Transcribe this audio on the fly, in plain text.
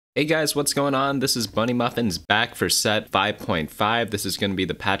Hey guys, what's going on? This is BunnyMuffins back for set 5.5. This is going to be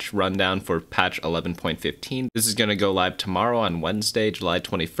the patch rundown for patch 11.15. This is going to go live tomorrow on Wednesday, July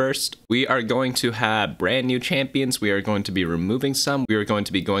 21st. We are going to have brand new champions. We are going to be removing some. We are going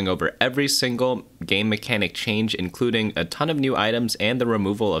to be going over every single game mechanic change, including a ton of new items and the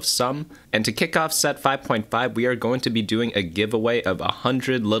removal of some. And to kick off set 5.5, we are going to be doing a giveaway of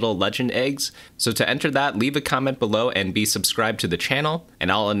 100 little legend eggs. So to enter that, leave a comment below and be subscribed to the channel,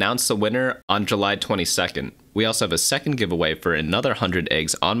 and I'll announce the winner on July 22nd. We also have a second giveaway for another 100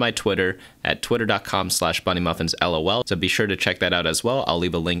 eggs on my Twitter at twitter.com/BunnyMuffinsLOL, so be sure to check that out as well. I'll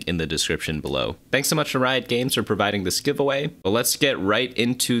leave a link in the description below. Thanks so much to Riot Games for providing this giveaway. But let's get right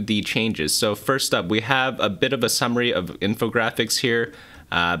into the changes. So first up, we have a bit of a summary of infographics here.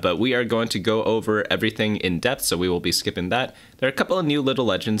 But we are going to go over everything in depth, so we will be skipping that. There are a couple of new little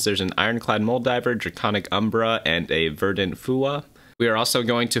legends. There's an Ironclad Moldiver, Draconic Umbra, and a Verdant Fua. We are also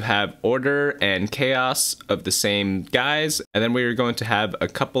going to have Order and Chaos of the same guys, and then we are going to have a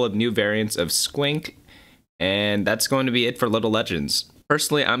couple of new variants of Squink, and that's going to be it for little legends.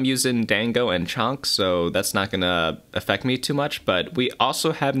 Personally, I'm using Dango and Chonk, so that's not going to affect me too much, but we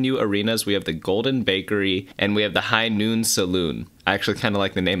also have new arenas. We have the Golden Bakery, and we have the High Noon Saloon. I actually kind of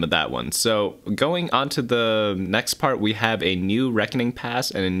like the name of that one. So going on to the next part, we have a new Reckoning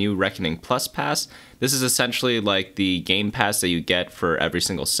Pass and a new Reckoning Plus Pass. This is essentially like the game pass that you get for every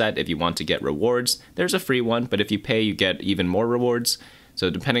single set if you want to get rewards. There's a free one, but if you pay, you get even more rewards. So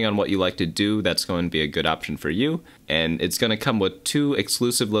depending on what you like to do, that's going to be a good option for you. And it's going to come with two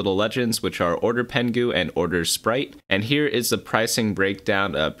exclusive little legends, which are Order Pengu and Order Sprite. And here is the pricing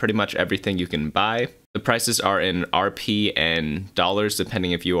breakdown of pretty much everything you can buy. The prices are in RP and dollars,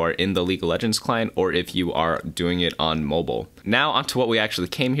 depending if you are in the League of Legends client or if you are doing it on mobile. Now onto what we actually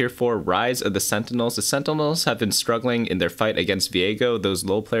came here for, Rise of the Sentinels. The Sentinels have been struggling in their fight against Viego. Those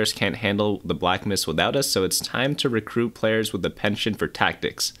low players can't handle the Black Mist without us, so it's time to recruit players with a penchant for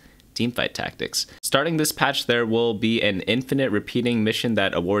tactics. Teamfight Tactics. Starting this patch, there will be an infinite repeating mission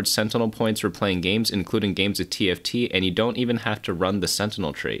that awards Sentinel points for playing games, including games of TFT, and you don't even have to run the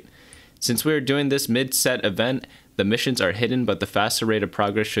Sentinel trait. Since we are doing this mid-set event, the missions are hidden, but the faster rate of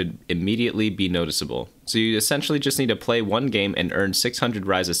progress should immediately be noticeable. So you essentially just need to play one game and earn 600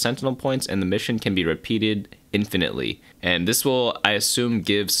 Rise of Sentinel points, and the mission can be repeated infinitely. And this will, I assume,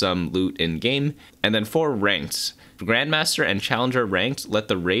 give some loot in-game. And then for ranked, Grandmaster and Challenger ranked, let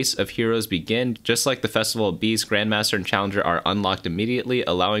the race of heroes begin. Just like the Festival of Beasts, Grandmaster and Challenger are unlocked immediately,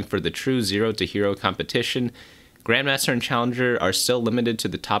 allowing for the true zero to hero competition. Grandmaster and Challenger are still limited to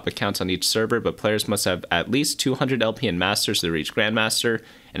the top accounts on each server, but players must have at least 200 LP in Masters to reach Grandmaster,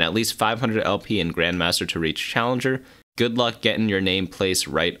 and at least 500 LP in Grandmaster to reach Challenger. Good luck getting your name placed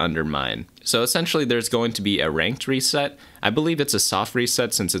right under mine. So essentially there's going to be a ranked reset. I believe it's a soft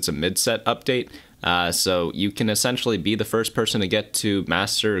reset since it's a mid-set update. So you can essentially be the first person to get to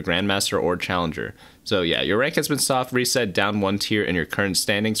Master, Grandmaster, or Challenger. So yeah, your rank has been soft reset down one tier in your current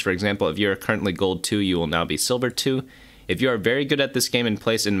standings. For example, if you're currently Gold 2, you will now be Silver 2. If you are very good at this game and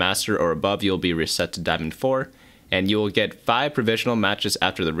placed in Master or above, you'll be reset to Diamond 4. And you will get 5 provisional matches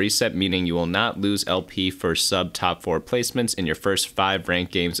after the reset, meaning you will not lose LP for sub top 4 placements in your first 5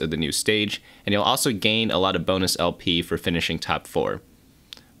 ranked games of the new stage. And you'll also gain a lot of bonus LP for finishing top 4.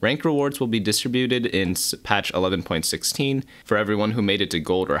 Rank rewards will be distributed in patch 11.16 for everyone who made it to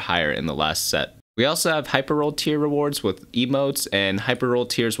gold or higher in the last set. We also have Hyper Roll tier rewards with emotes, and Hyper Roll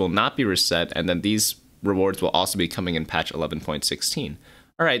tiers will not be reset, and then these rewards will also be coming in patch 11.16.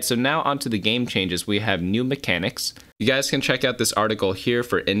 Alright, so now onto the game changes. We have new mechanics. You guys can check out this article here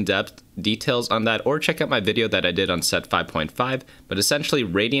for in-depth details on that, or check out my video that I did on set 5.5. But essentially,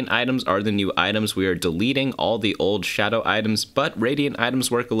 Radiant items are the new items. We are deleting all the old Shadow items, but Radiant items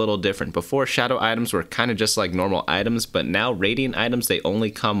work a little different. Before, Shadow items were kind of just like normal items, but now Radiant items, they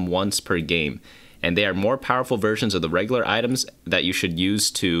only come once per game. And they are more powerful versions of the regular items that you should use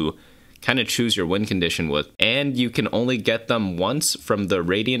to kind of choose your win condition with, and you can only get them once from the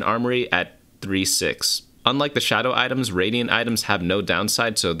Radiant Armory at 3/6. Unlike the Shadow items, Radiant items have no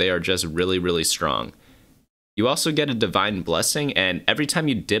downside, so they are just really strong. You also get a Divine Blessing, and every time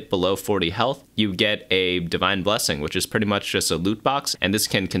you dip below 40 health, you get a Divine Blessing, which is pretty much just a loot box, and this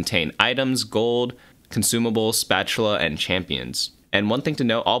can contain items, gold, consumables, spatula, and champions. And one thing to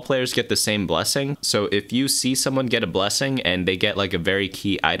note, all players get the same blessing, so if you see someone get a blessing and they get like a very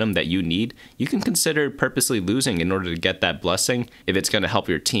key item that you need, you can consider purposely losing in order to get that blessing if it's going to help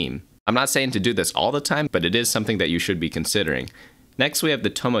your team. I'm not saying to do this all the time, but it is something that you should be considering. Next we have the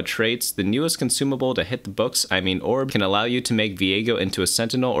Tomo traits. The newest consumable to hit the books, Orb, can allow you to make Viego into a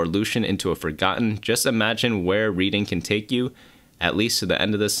Sentinel or Lucian into a Forgotten. Just imagine where reading can take you. at least to the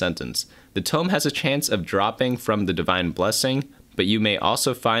end of this sentence. The tome has a chance of dropping from the Divine Blessing, but you may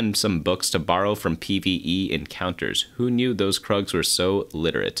also find some books to borrow from PvE encounters. Who knew those Krugs were so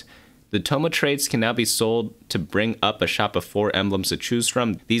literate? The Toma traits can now be sold to bring up a shop of 4 emblems to choose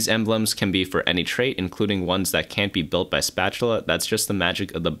from. These emblems can be for any trait, including ones that can't be built by Spatula. That's just the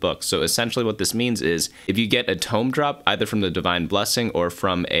magic of the book. So essentially what this means is, if you get a tome drop, either from the Divine Blessing or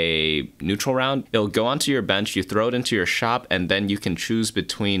from a neutral round, it'll go onto your bench, you throw it into your shop, and then you can choose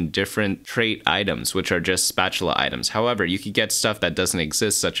between different trait items, which are just Spatula items. However, you could get stuff that doesn't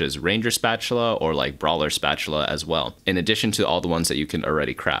exist, such as Ranger Spatula or like Brawler Spatula as well, in addition to all the ones that you can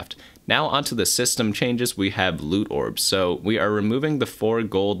already craft. Now onto the system changes, we have loot orbs. So we are removing the 4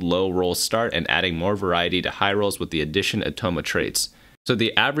 gold low roll start and adding more variety to high rolls with the addition of Toma traits. So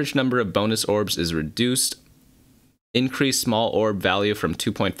the average number of bonus orbs is reduced. Increase small orb value from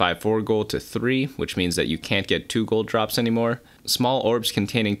 2.54 gold to 3, which means that you can't get 2 gold drops anymore. Small orbs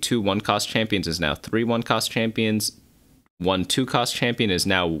containing 2 1-cost champions is now 3 1-cost champions. 1 2-cost champion is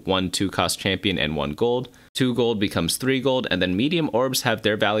now 1 2-cost champion and 1 gold. 2 gold becomes 3 gold, and then medium orbs have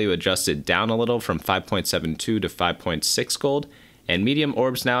their value adjusted down a little from 5.72 to 5.6 gold. And medium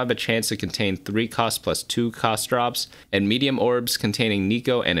orbs now have a chance to contain 3 cost plus 2 cost drops. And medium orbs containing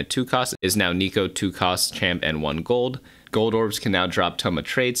Nico and a 2 cost is now Nico 2 cost champ and 1 gold. Gold orbs can now drop Toma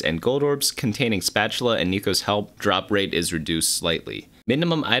traits, and gold orbs containing Spatula and Nico's help drop rate is reduced slightly.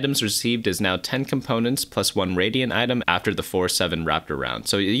 Minimum items received is now 10 components plus 1 radiant item after the 4-7 Raptor round.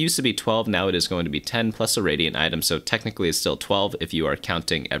 So it used to be 12, now it is going to be 10 plus a radiant item, so technically it's still 12 if you are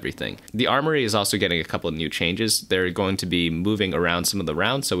counting everything. The Armory is also getting a couple of new changes. They're going to be moving around some of the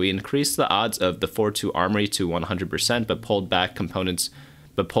rounds, so we increased the odds of the 4-2 Armory to 100%, but pulled back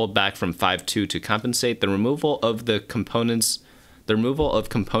from 5-2 to compensate. The removal of components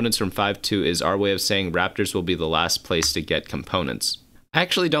from 5-2 is our way of saying Raptors will be the last place to get components. I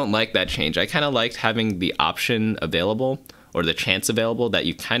actually don't like that change. I kind of liked having the option available, or the chance available, that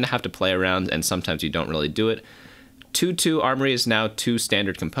you kind of have to play around and sometimes you don't really do it. 2-2 Armory is now 2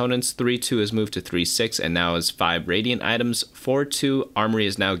 standard components, 3-2 is moved to 3-6 and now is 5 radiant items, 4-2 Armory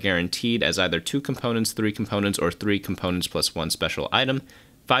is now guaranteed as either 2 components, 3 components, or 3 components plus 1 special item.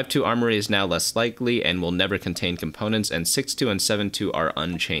 5-2 Armory is now less likely and will never contain components, and 6-2 and 7-2 are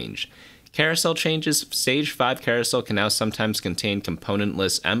unchanged. Carousel changes. Stage 5 carousel can now sometimes contain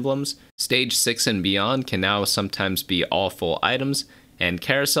componentless emblems. Stage 6 and beyond can now sometimes be all full items, and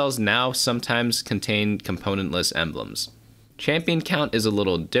carousels now sometimes contain componentless emblems. Champion count is a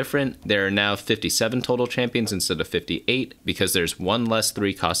little different. There are now 57 total champions instead of 58 because there's 1 less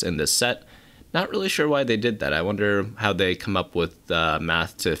 3 cost in this set. Not really sure why they did that. I wonder how they come up with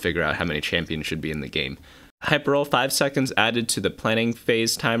math to figure out how many champions should be in the game. Hyperroll 5 seconds added to the planning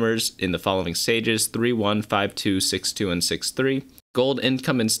phase timers in the following stages: 3-1, 5-2, 6-2, and 6-3. Gold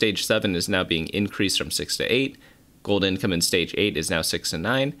income in stage 7 is now being increased from 6 to 8. Gold income in stage 8 is now 6 to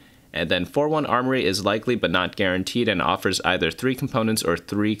 9. And then 4-1 Armory is likely but not guaranteed and offers either 3 components or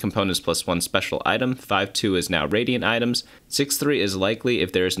 3 components plus 1 special item. 5-2 is now radiant items. 6-3 is likely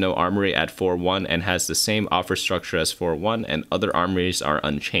if there is no Armory at 4-1 and has the same offer structure as 4-1, and other Armories are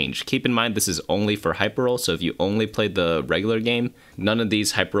unchanged. Keep in mind this is only for Hyperroll, so if you only played the regular game, none of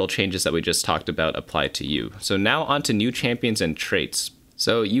these Hyperroll changes that we just talked about apply to you. So now on to new champions and traits.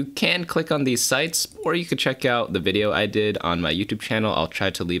 So you can click on these sites, or you could check out the video I did on my YouTube channel. I'll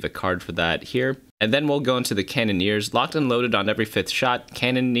try to leave a card for that here. And then we'll go into the Cannoneers. Locked and loaded on every 5th shot,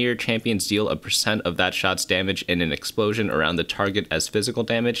 Cannoneer champions deal a % of that shot's damage in an explosion around the target as physical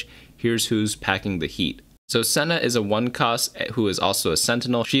damage. Here's who's packing the heat. So Senna is a 1-cost who is also a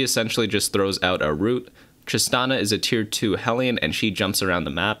Sentinel. She essentially just throws out a root. Tristana is a tier 2 Hellion, and she jumps around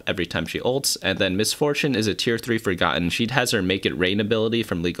the map every time she ults. And then Misfortune is a tier 3 Forgotten. She has her Make It Rain ability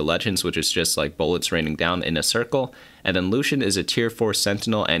from League of Legends, which is just like bullets raining down in a circle. And then Lucian is a tier 4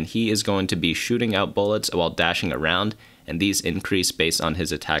 Sentinel, and he is going to be shooting out bullets while dashing around, and these increase based on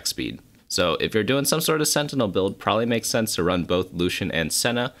his attack speed. So if you're doing some sort of Sentinel build, probably makes sense to run both Lucian and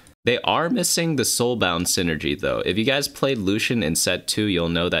Senna. They are missing the Soulbound synergy though. If you guys played Lucian in set 2, you'll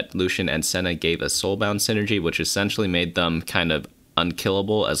know that Lucian and Senna gave a Soulbound synergy, which essentially made them kind of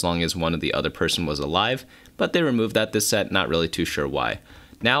unkillable as long as one of the other person was alive, but they removed that this set, not really too sure why.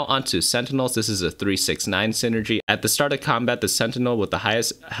 Now onto Sentinels. This is a 3-6-9 synergy. At the start of combat, the Sentinel with the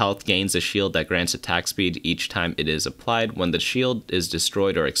highest health gains a shield that grants attack speed each time it is applied. When the shield is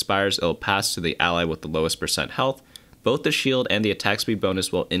destroyed or expires, it will pass to the ally with the lowest % health. Both the shield and the attack speed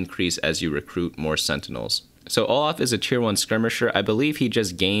bonus will increase as you recruit more Sentinels. So Olaf is a tier 1 skirmisher. I believe he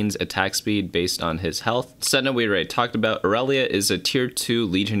just gains attack speed based on his health. Senna we already talked about. Aurelia is a tier 2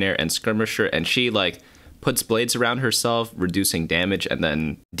 legionnaire and skirmisher, and she puts blades around herself, reducing damage, and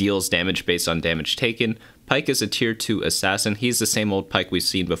then deals damage based on damage taken. Pyke is a tier 2 assassin. He's the same old Pyke we've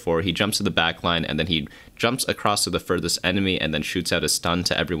seen before. He jumps to the back line, and then he jumps across to the furthest enemy, and then shoots out a stun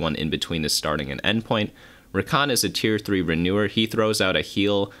to everyone in between his starting and end point. Rakan is a tier 3 renewer. He throws out a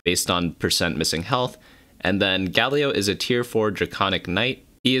heal based on percent missing health. And then Galio is a tier 4 draconic knight.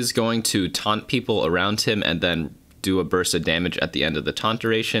 He is going to taunt people around him and then do a burst of damage at the end of the taunt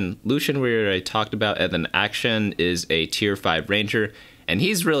duration. Lucian we already talked about, and then Action is a tier 5 ranger, and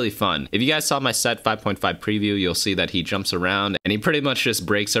he's really fun. If you guys saw my set 5.5 preview, you'll see that he jumps around and he pretty much just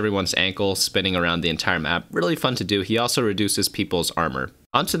breaks everyone's ankle, spinning around the entire map. Really fun to do. He also reduces people's armor.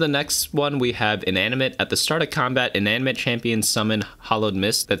 On to the next one, we have Inanimate. At the start of combat, Inanimate champions summon Hollowed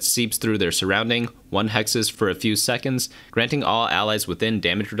Mist that seeps through their surrounding, 1 hexes for a few seconds, granting all allies within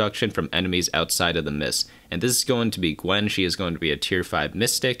damage reduction from enemies outside of the mist. And this is going to be Gwen. She is going to be a tier 5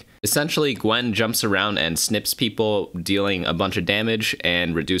 Mystic. Essentially, Gwen jumps around and snips people, dealing a bunch of damage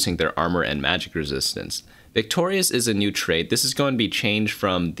and reducing their armor and magic resistance. Victorious is a new trait. This is going to be changed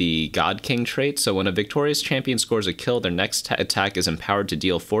from the God King trait. So when a victorious champion scores a kill, their next attack is empowered to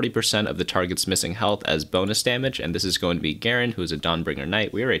deal 40% of the target's missing health as bonus damage. And this is going to be Garen, who is a Dawnbringer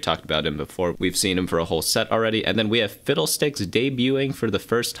Knight. We already talked about him before. We've seen him for a whole set already. And then we have Fiddlesticks debuting for the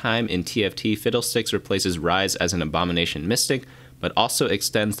first time in TFT. Fiddlesticks replaces Rise as an Abomination Mystic, but also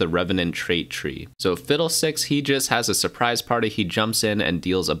extends the Revenant trait tree. So Fiddlesticks, he just has a surprise party. He jumps in and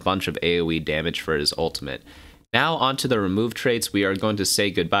deals a bunch of AoE damage for his ultimate. Now onto the remove traits, we are going to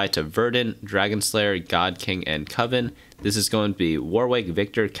say goodbye to Verdant, Dragonslayer, God King, and Coven. This is going to be Warwick,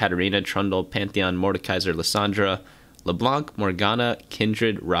 Victor, Katarina, Trundle, Pantheon, Mordekaiser, Lissandra, LeBlanc, Morgana,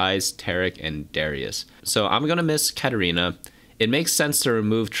 Kindred, Rise, Taric, and Darius. So I'm gonna miss Katarina. It makes sense to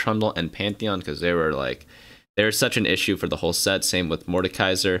remove Trundle and Pantheon because they're such an issue for the whole set. Same with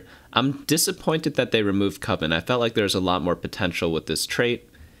Mordekaiser. I'm disappointed that they removed Coven. I felt like there's a lot more potential with this trait.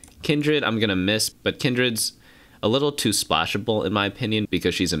 Kindred, I'm gonna miss, but Kindred's a little too splashable in my opinion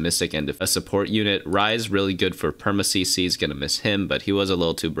because she's a Mystic and a support unit. Rise, really good for perma CC's, gonna miss him, but he was a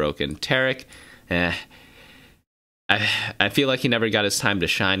little too broken. Taric, I feel like he never got his time to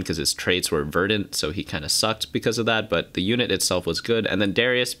shine because his traits were verdant, so he kind of sucked because of that, but the unit itself was good. And then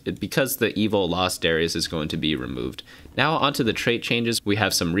Darius, because the evil lost Darius is going to be removed. Now onto the trait changes, we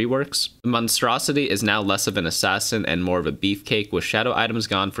have some reworks. Monstrosity is now less of an assassin and more of a beefcake. With shadow items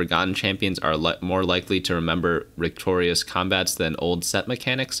gone, Forgotten champions are more likely to remember victorious combats than old set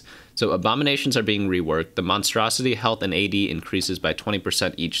mechanics. So abominations are being reworked. The monstrosity health and AD increases by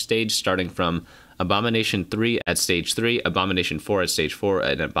 20% each stage, starting from Abomination 3 at stage 3, Abomination 4 at stage 4,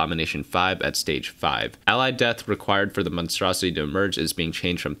 and Abomination 5 at stage 5. Allied death required for the monstrosity to emerge is being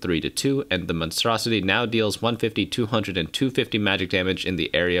changed from 3 to 2, and the monstrosity now deals 150, 200, and 250 magic damage in the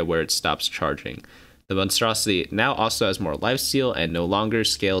area where it stops charging. The monstrosity now also has more lifesteal and no longer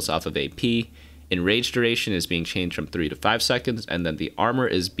scales off of AP. Enrage duration is being changed from 3 to 5 seconds, and then the armor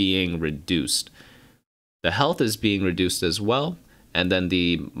is being reduced. The health is being reduced as well. And then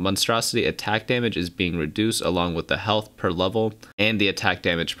the monstrosity attack damage is being reduced along with the health per level and the attack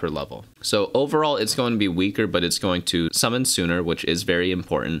damage per level. So overall, it's going to be weaker, but it's going to summon sooner, which is very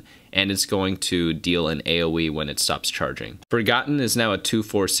important, and it's going to deal an AoE when it stops charging. Forgotten is now a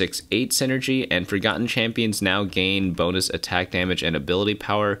 2-4-6-8 synergy, and Forgotten champions now gain bonus attack damage and ability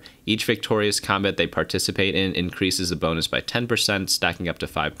power. Each victorious combat they participate in increases the bonus by 10%, stacking up to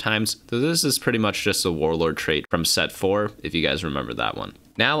 5 times. So this is pretty much just a Warlord trait from set 4, if you guys remember that one.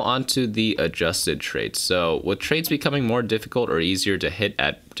 Now onto the adjusted traits. So with traits becoming more difficult or easier to hit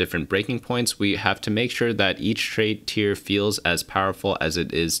at different breaking points, we have to make sure that each trait tier feels as powerful as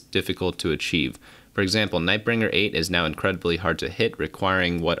it is difficult to achieve. For example, Nightbringer 8 is now incredibly hard to hit,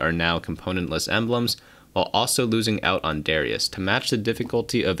 requiring what are now componentless emblems, while also losing out on Darius. To match the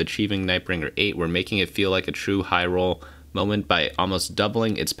difficulty of achieving Nightbringer 8, we're making it feel like a true high roll moment by almost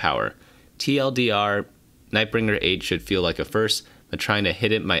doubling its power. TLDR, Nightbringer 8 should feel like a first, but trying to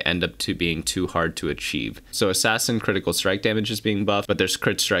hit it might end up being too hard to achieve. So Assassin critical strike damage is being buffed, but their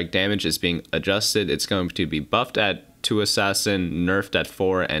crit strike damage is being adjusted. It's going to be buffed at 2 Assassin, nerfed at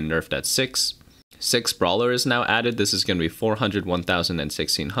 4, and nerfed at 6. 6 Brawler is now added. This is going to be 400, 1000, and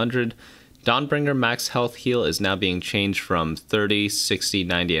 1600. Dawnbringer max health heal is now being changed from 30, 60,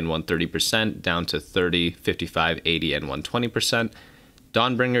 90, and 130% down to 30, 55, 80, and 120%.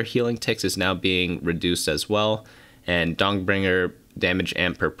 Dawnbringer healing ticks is now being reduced as well, and Dawnbringer damage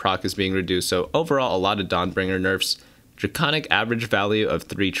amp per proc is being reduced. So overall, a lot of Dawnbringer nerfs. Draconic average value of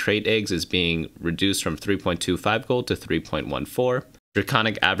 3 trait eggs is being reduced from 3.25 gold to 3.14.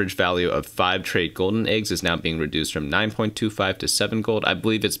 Draconic average value of 5 trait golden eggs is now being reduced from 9.25 to 7 gold. I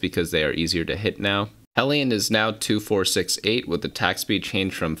believe it's because they are easier to hit now. Hellion is now 2468 with attack speed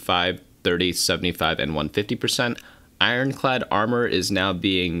changed from 5, 30, 75, and 150%. Ironclad armor is now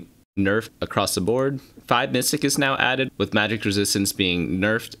being nerfed across the board. 5 Mystic is now added, with magic resistance being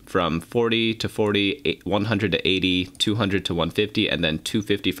nerfed from 40 to 40, 100 to 80, 200 to 150, and then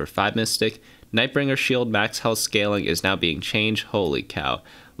 250 for 5 Mystic. Nightbringer shield max health scaling is now being changed. Holy cow.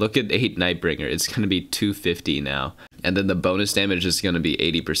 Look at 8 Nightbringer. It's going to be 250 now. And then the bonus damage is going to be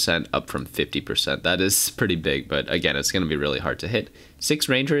 80% up from 50%. That is pretty big, but again, it's going to be really hard to hit. 6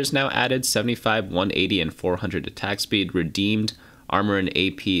 Ranger is now added, 75, 180, and 400 attack speed. Redeemed armor and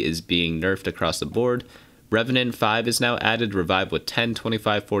AP is being nerfed across the board. Revenant 5 is now added, revive with 10,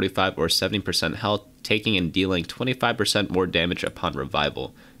 25, 45, or 70% health, taking and dealing 25% more damage upon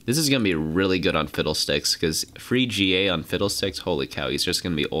revival. This is going to be really good on Fiddlesticks, because free GA on Fiddlesticks, holy cow, he's just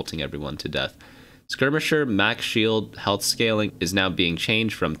going to be ulting everyone to death. Skirmisher max shield health scaling is now being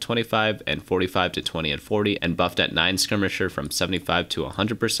changed from 25 and 45 to 20 and 40, and buffed at 9 Skirmisher from 75 to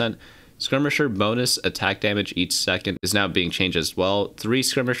 100%. Skirmisher bonus attack damage each second is now being changed as well. 3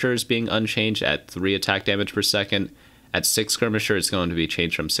 Skirmishers being unchanged at 3 attack damage per second. At 6 Skirmisher, it's going to be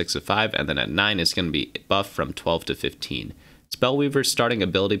changed from 6 to 5, and then at 9, it's going to be buffed from 12 to 15. Spellweaver's starting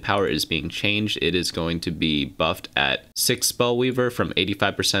ability power is being changed. It is going to be buffed at 6 Spellweaver from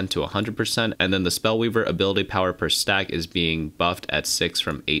 85% to 100%, and then the Spellweaver ability power per stack is being buffed at 6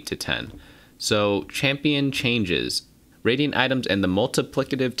 from 8 to 10. So, champion changes. Radiant items and the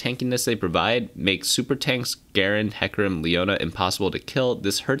multiplicative tankiness they provide make super tanks Garen, Hecarim, Leona impossible to kill.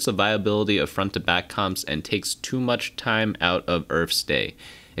 This hurts the viability of front-to-back comps and takes too much time out of Earth's day.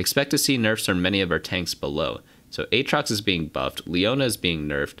 Expect to see nerfs for many of our tanks below. So Aatrox is being buffed, Leona is being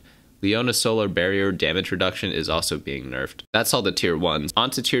nerfed, Leona's solar barrier damage reduction is also being nerfed. That's all the tier 1s. On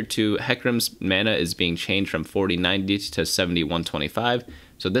to tier 2, Hecarim's mana is being changed from 4090 to 7125.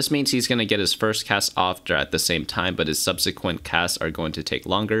 So this means he's going to get his first cast off at the same time, but his subsequent casts are going to take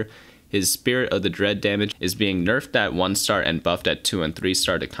longer. His Spirit of the Dread damage is being nerfed at 1 star and buffed at 2 and 3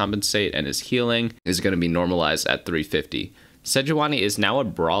 star to compensate, and his healing is going to be normalized at 350. Sejuani is now a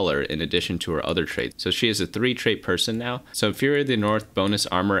brawler in addition to her other traits, so she is a 3-trait person now. So Fury of the North bonus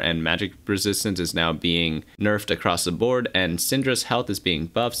armor and magic resistance is now being nerfed across the board, and Syndra's health is being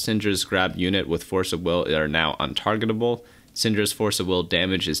buffed. Syndra's grab unit with Force of Will are now untargetable. Syndra's Force of Will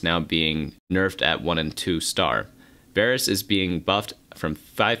damage is now being nerfed at 1 and 2 star. Varus is being buffed from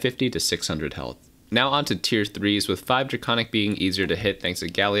 550 to 600 health. Now on to tier 3s, with 5 Draconic being easier to hit thanks to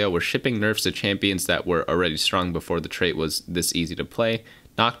Galio. We're shipping nerfs to champions that were already strong before the trait was this easy to play.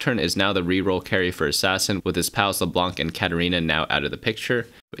 Nocturne is now the reroll carry for Assassin, with his pals LeBlanc and Katarina now out of the picture.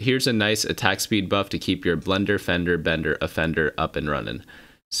 But here's a nice attack speed buff to keep your Blender, Fender, Bender, Offender up and running.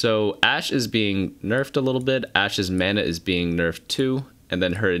 So Ashe is being nerfed a little bit, Ashe's mana is being nerfed too, and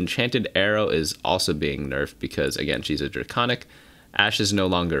then her Enchanted Arrow is also being nerfed because, again, she's a Draconic. Ashe is no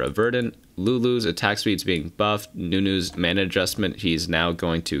longer a Verdant. Lulu's attack speed is being buffed. Nunu's mana adjustment, he's now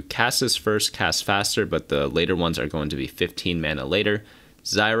going to cast his first, cast faster, but the later ones are going to be 15 mana later.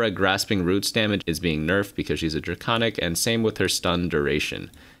 Zyra Grasping Roots damage is being nerfed because she's a Draconic, and same with her stun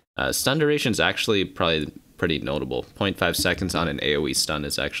duration. Stun duration is actually probably pretty notable. 0.5 seconds on an AoE stun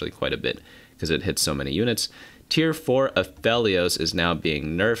is actually quite a bit because it hits so many units. Tier 4 Aphelios is now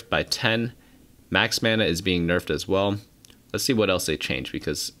being nerfed by 10. Max mana is being nerfed as well. Let's see what else they changed,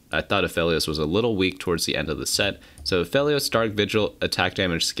 because I thought Aphelios was a little weak towards the end of the set. So Aphelios Dark Vigil attack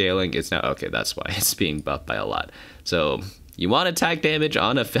damage scaling is now, okay, that's why it's being buffed by a lot. So you want attack damage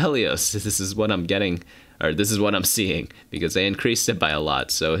on Aphelios. This is what I'm getting, or this is what I'm seeing, because they increased it by a lot.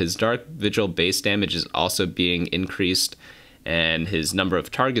 So his Dark Vigil base damage is also being increased, and his number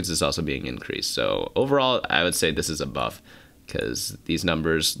of targets is also being increased. So overall, I would say this is a buff, because these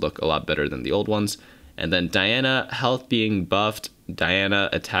numbers look a lot better than the old ones. And then Diana health being buffed, Diana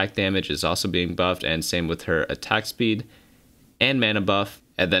attack damage is also being buffed, and same with her attack speed and mana buff.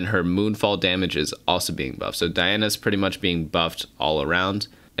 And then her Moonfall damage is also being buffed. So Diana's pretty much being buffed all around.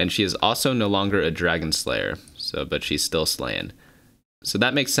 And she is also no longer a Dragon Slayer, but she's still slaying. So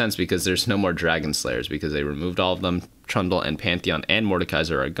that makes sense because there's no more Dragon Slayers because they removed all of them. Trundle and Pantheon and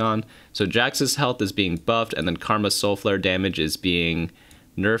Mordekaiser are gone. So Jax's health is being buffed, and then Karma's Soul Flare damage is being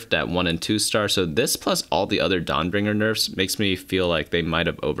nerfed at 1 and 2 star. So this plus all the other Dawnbringer nerfs makes me feel like they might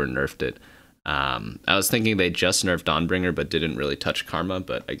have over nerfed it. I was thinking they just nerfed Dawnbringer but didn't really touch Karma,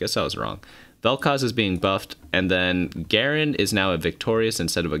 but I guess I was wrong. Vel'Koz is being buffed, and then Garen is now a Victorious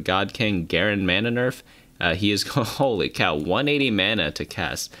instead of a God King. Garen mana nerf. He is, holy cow, 180 mana to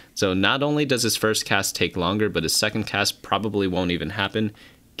cast. So not only does his first cast take longer, but his second cast probably won't even happen.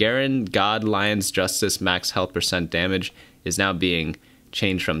 Garen God Lion's Justice max health % damage is now being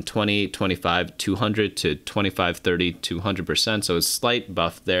changed from 20, 25, 200 to 25, 30, 200%. So a slight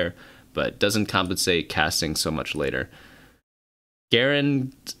buff there, but doesn't compensate casting so much later.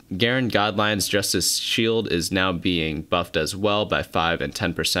 Garen Godline's Justice Shield is now being buffed as well by 5 and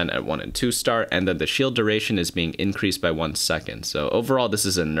 10% at 1 and 2 star, and then the shield duration is being increased by 1 second. So overall, this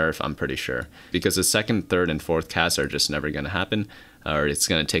is a nerf, I'm pretty sure, because the 2nd, 3rd, and 4th casts are just never going to happen, or it's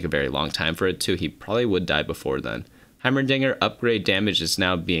going to take a very long time for it to. He probably would die before then. Heimerdinger upgrade damage is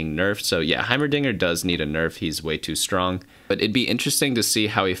now being nerfed, so yeah, Heimerdinger does need a nerf, he's way too strong. But it'd be interesting to see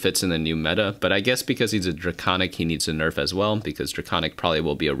how he fits in the new meta, but I guess because he's a Draconic, he needs a nerf as well, because Draconic probably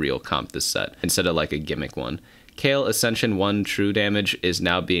will be a real comp this set, instead of like a gimmick one. Kale Ascension 1 true damage is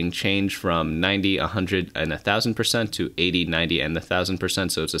now being changed from 90, 100, and 1000% to 80, 90, and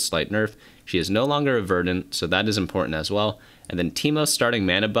 1000%, so it's a slight nerf. She is no longer a Verdant, so that is important as well. And then Teemo's starting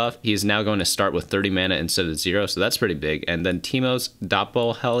mana buff, he is now going to start with 30 mana instead of 0, so that's pretty big. And then Teemo's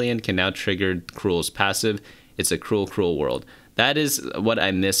Doppelhellion can now trigger Cruel's passive. It's a cruel world. That is what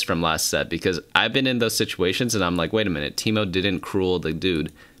I missed from last set, because I've been in those situations and I'm like, wait a minute, Teemo didn't cruel the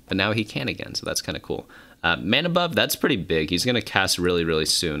dude, but now he can again, so that's kind of cool. Mana buff, that's pretty big. He's going to cast really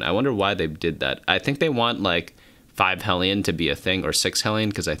soon. I wonder why they did that. I think they want like 5 Hellion to be a thing, or 6 Hellion,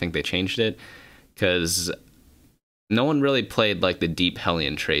 because I think they changed it, because no one really played like the deep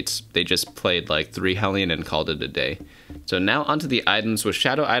Hellion traits. They just played like 3 Hellion and called it a day. So now onto the items. With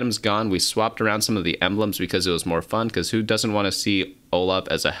shadow items gone, we swapped around some of the emblems because it was more fun, because who doesn't want to see Olaf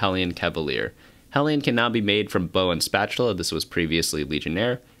as a Hellion Cavalier? Hellion can now be made from bow and spatula. This was previously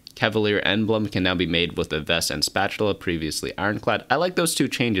Legionnaire. Cavalier emblem can now be made with a vest and spatula, previously Ironclad. I like those two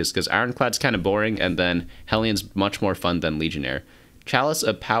changes because Ironclad's kind of boring, and then Hellion's much more fun than Legionnaire. Chalice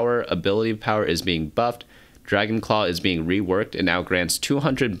of Power, ability power is being buffed. Dragonclaw is being reworked and now grants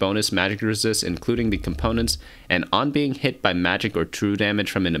 200 bonus magic resist, including the components, and on being hit by magic or true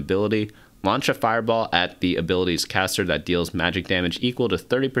damage from an ability, launch a fireball at the ability's caster that deals magic damage equal to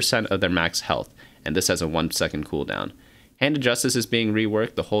 30% of their max health, and this has a 1 second cooldown. Hand of Justice is being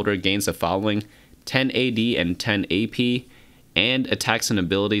reworked. The holder gains the following: 10 AD and 10 AP, and attacks and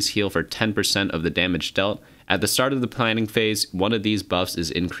abilities heal for 10% of the damage dealt. At the start of the planning phase, one of these buffs is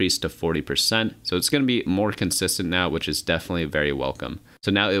increased to 40%, so it's going to be more consistent now, which is definitely very welcome.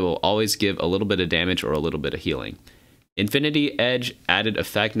 So now it will always give a little bit of damage or a little bit of healing. Infinity Edge added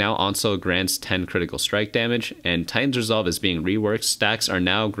effect now also grants 10 critical strike damage, and Titan's Resolve is being reworked. Stacks are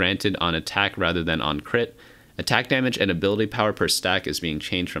now granted on attack rather than on crit. Attack damage and ability power per stack is being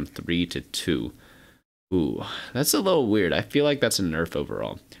changed from 3 to 2. Ooh, that's a little weird. I feel like that's a nerf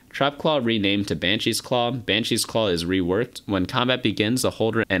overall. Trap Claw renamed to Banshee's Claw. Banshee's Claw is reworked. When combat begins, the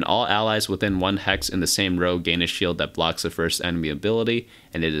holder and all allies within 1 hex in the same row gain a shield that blocks the first enemy ability,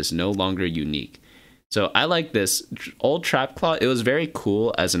 and it is no longer unique. So I like this. Old Trap Claw, it was very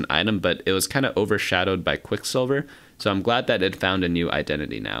cool as an item, but it was kind of overshadowed by Quicksilver, so I'm glad that it found a new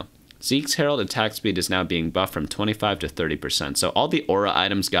identity now. Zeke's Herald attack speed is now being buffed from 25 to 30%, so all the aura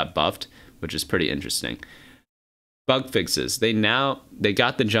items got buffed, which is pretty interesting. Bug fixes. They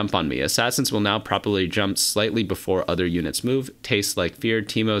got the jump on me. Assassins will now properly jump slightly before other units move. Tastes like fear.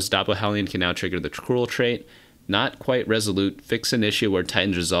 Teemo's Doppelhellion can now trigger the cruel trait. Not quite resolute. Fix an issue where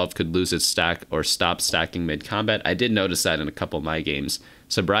Titan's Resolve could lose its stack or stop stacking mid-combat. I did notice that in a couple of my games.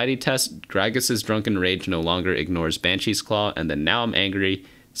 Sobriety test. Gragas's Drunken Rage no longer ignores Banshee's Claw, and then Now I'm Angry.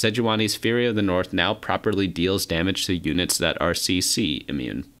 Sejuani's Fury of the North now properly deals damage to units that are CC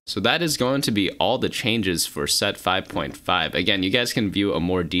immune. So that is going to be all the changes for set 5.5. Again, you guys can view a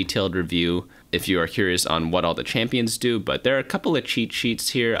more detailed review if you are curious on what all the champions do, but there are a couple of cheat sheets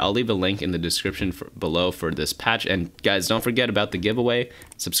here. I'll leave a link in the description below for this patch. And guys, don't forget about the giveaway.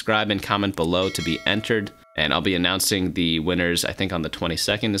 Subscribe and comment below to be entered. And I'll be announcing the winners, I think on the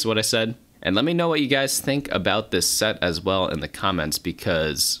 22nd is what I said. And let me know what you guys think about this set as well in the comments,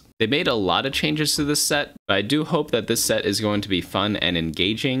 because they made a lot of changes to this set, but I do hope that this set is going to be fun and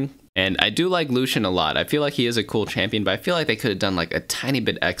engaging. And I do like Lucian a lot. I feel like he is a cool champion, but I feel like they could have done like a tiny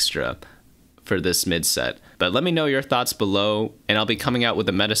bit extra for this mid set. But let me know your thoughts below, and I'll be coming out with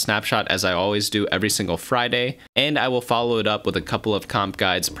a meta snapshot as I always do every single Friday, and I will follow it up with a couple of comp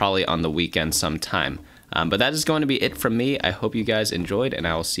guides probably on the weekend sometime. But that is going to be it from me. I hope you guys enjoyed, and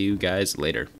I will see you guys later.